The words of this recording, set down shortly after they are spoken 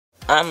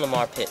I'm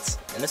Lamar Pitts,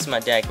 and this is my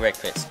dad, Greg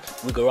Pitts.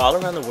 We go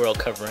all around the world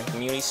covering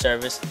community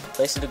service,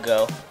 places to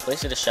go,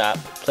 places to shop,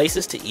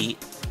 places to eat,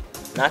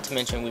 not to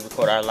mention we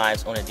record our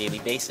lives on a daily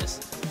basis.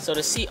 So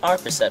to see our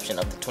perception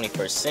of the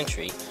 21st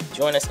century,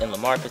 join us in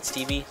Lamar Pitts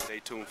TV. Stay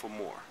tuned for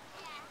more.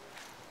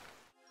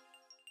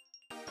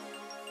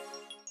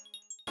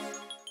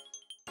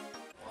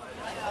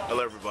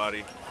 Hello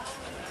everybody,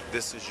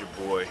 this is your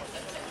boy,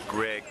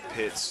 Greg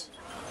Pitts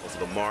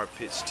of Lamar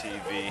Pitts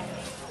TV,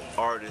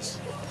 artist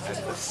at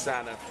the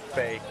Santa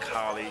Fe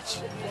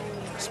College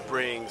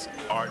Springs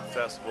Art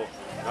Festival.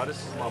 Now this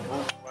is my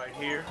booth right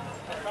here,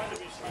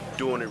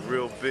 doing it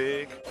real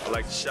big. I'd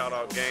like to shout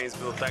out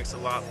Gainesville. Thanks a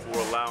lot for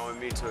allowing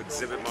me to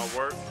exhibit my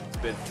work. It's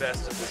been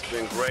festive, it's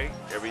been great.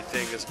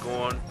 Everything is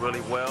going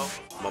really well.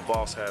 My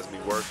boss has me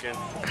working, so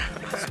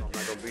I'm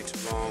not gonna be too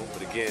long.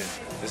 But again,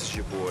 this is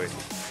your boy,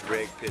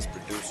 Greg Pitts,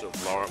 producer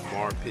of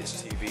Lamar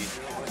Pitts TV,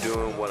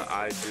 doing what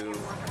I do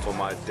for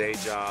my day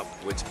job,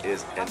 which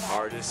is an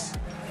artist.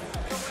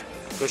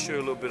 I'm gonna show you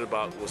a little bit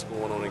about what's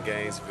going on in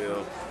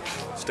Gainesville.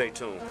 Stay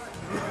tuned.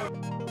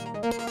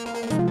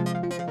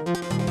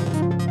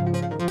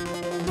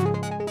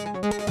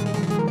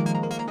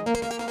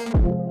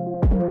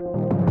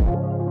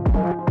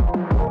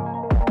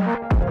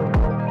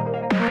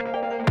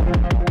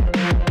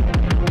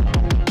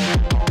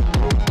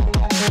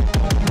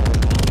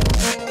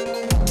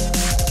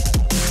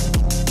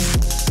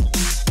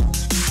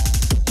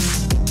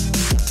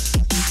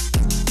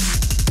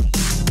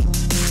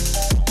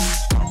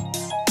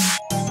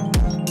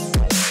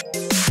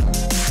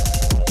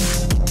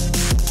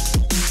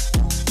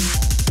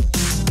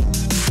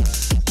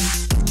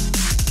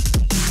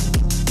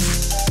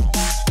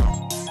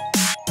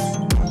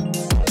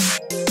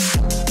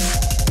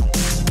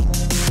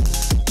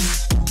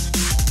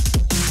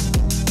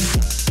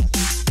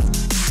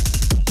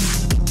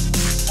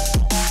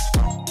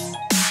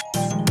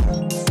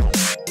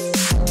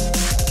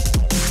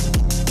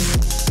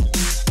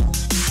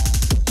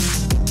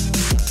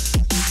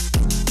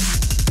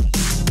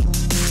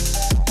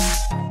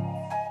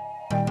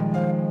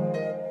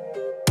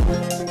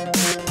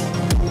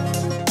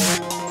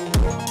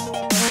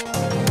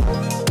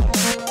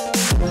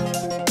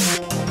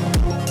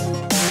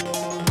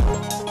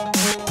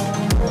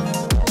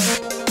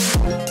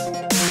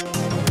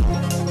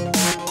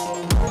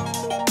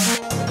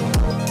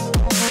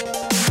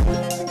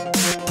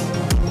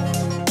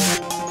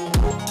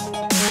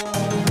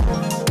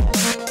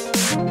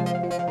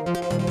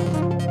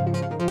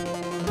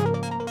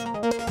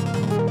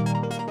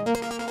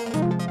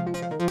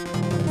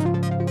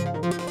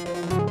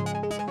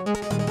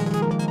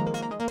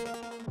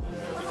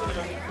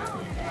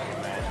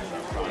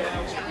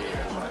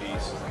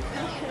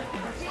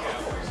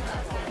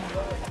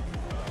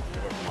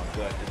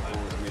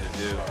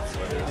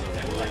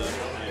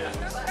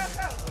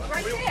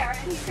 Right there,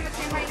 and he's going to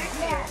stand right next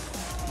to you.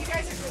 You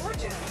guys are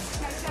gorgeous.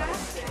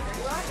 Fantastic. I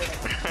love it.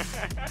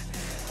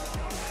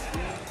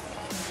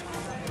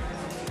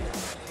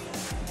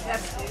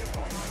 That's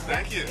beautiful.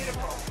 Thank you.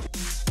 Beautiful.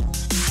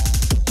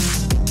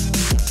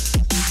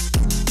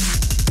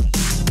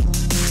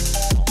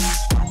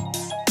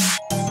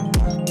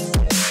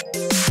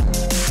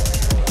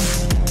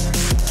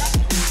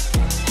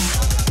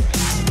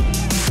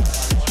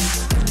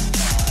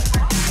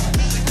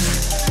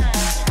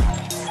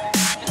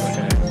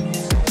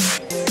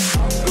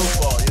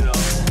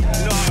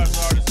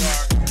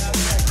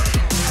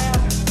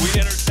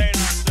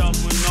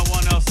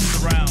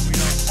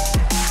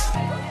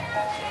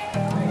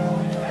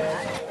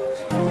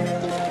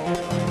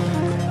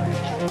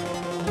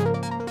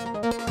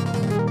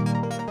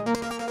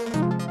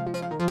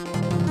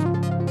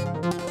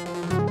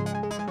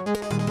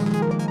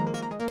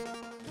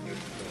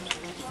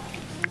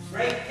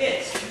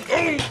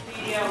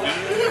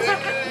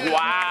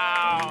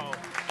 Wow.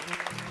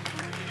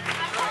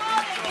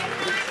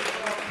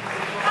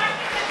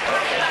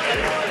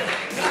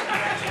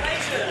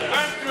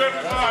 Thank you,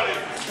 everybody.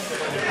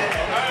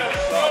 I am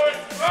so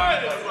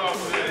excited about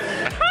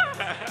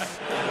this.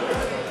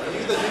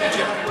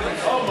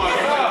 Oh my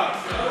God.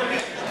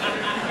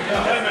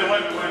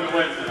 Wait a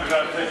minute. I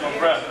gotta take my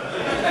breath.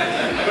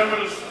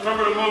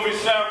 Remember the movie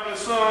Sanford and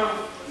Son? I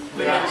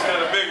think I just had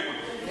a big one.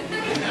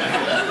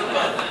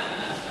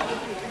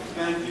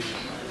 Thank you.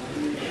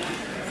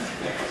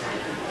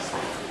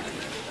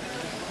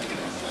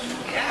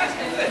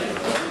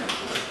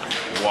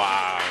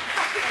 Wow.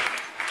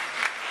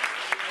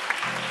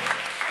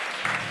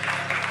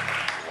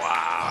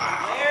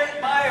 Wow. Aaron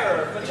Meyer,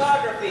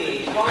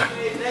 photography,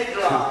 Swami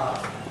Negra.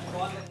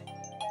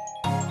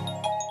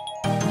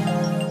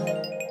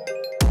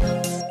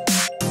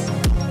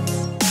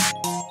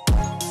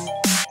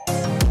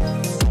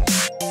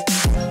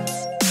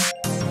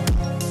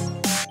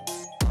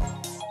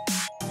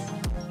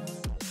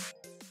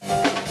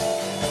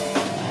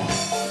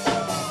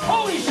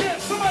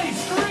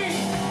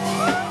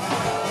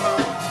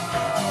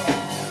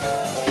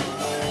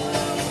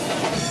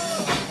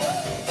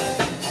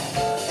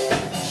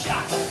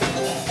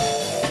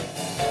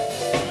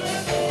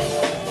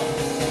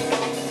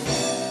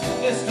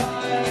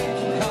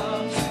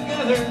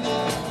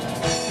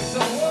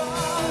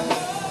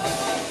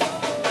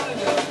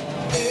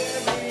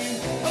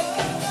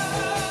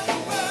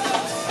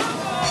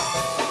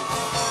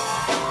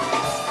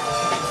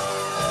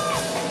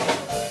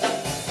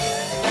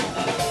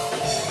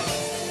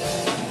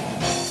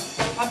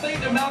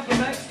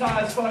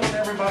 fucking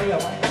everybody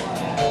up.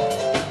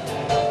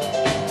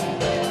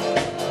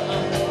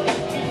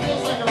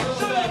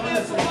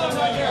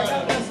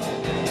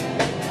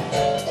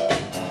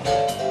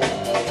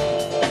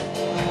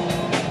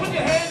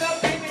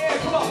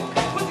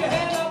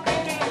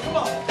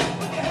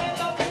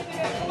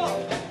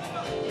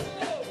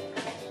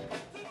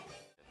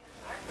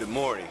 Good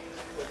morning.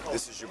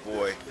 This is your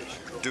boy,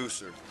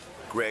 producer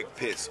Greg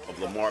Pitts of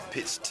Lamar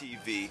Pitts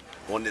TV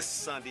on this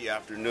Sunday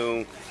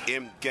afternoon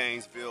in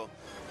Gainesville.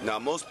 Now,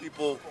 most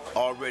people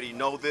already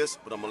know this,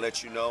 but I'm gonna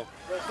let you know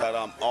that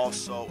I'm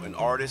also an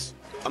artist.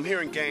 I'm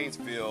here in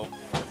Gainesville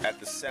at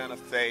the Santa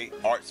Fe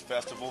Arts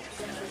Festival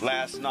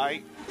last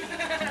night.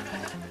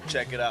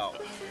 Check it out.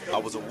 I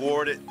was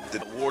awarded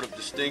the Award of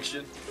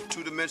Distinction,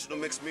 Two-Dimensional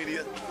Mixed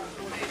Media,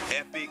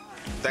 Epic.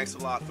 Thanks a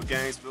lot for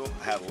Gainesville.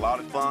 I had a lot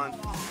of fun.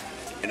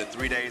 In the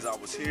 3 days I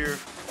was here,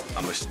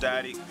 I'm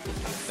ecstatic.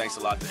 Thanks a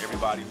lot to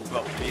everybody who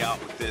helped me out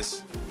with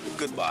this.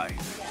 Goodbye.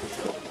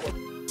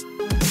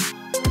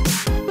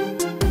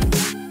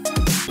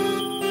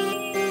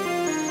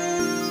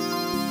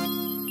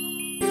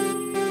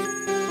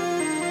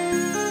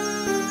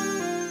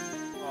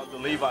 The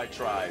Levi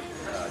tribe.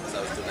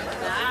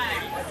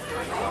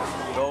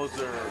 Those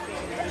are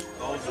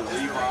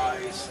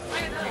Levi's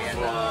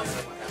from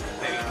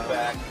dating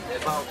back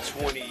about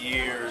 20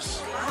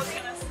 years.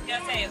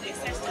 Say, at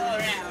least they're still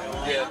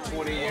around. Yeah,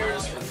 20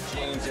 years from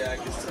jean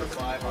jackets to the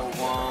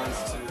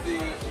 501s to the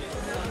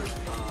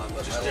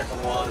just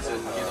different ones, and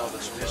you know the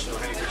traditional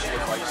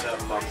handkerchief. I used to have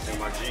them in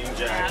my jean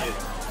jacket,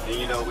 and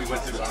you know we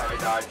went through the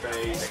tie-dye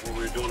phase where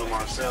we were doing them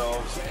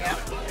ourselves.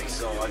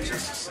 So I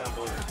just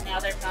assembled. Now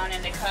they're gone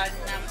into cutting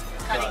them.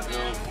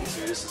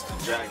 See, this is the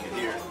jacket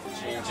here,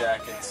 jean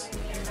jackets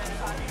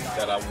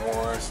that I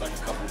wore. It's like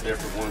a couple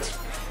different ones.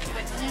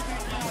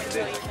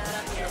 And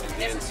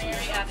then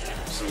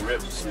some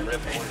rip ones, you know,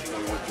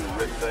 we went through the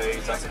rip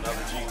phase. That's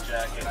another jean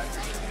jacket.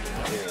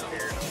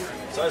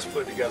 Yeah. So I just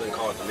put it together and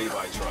called it the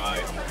Levi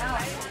Tribe.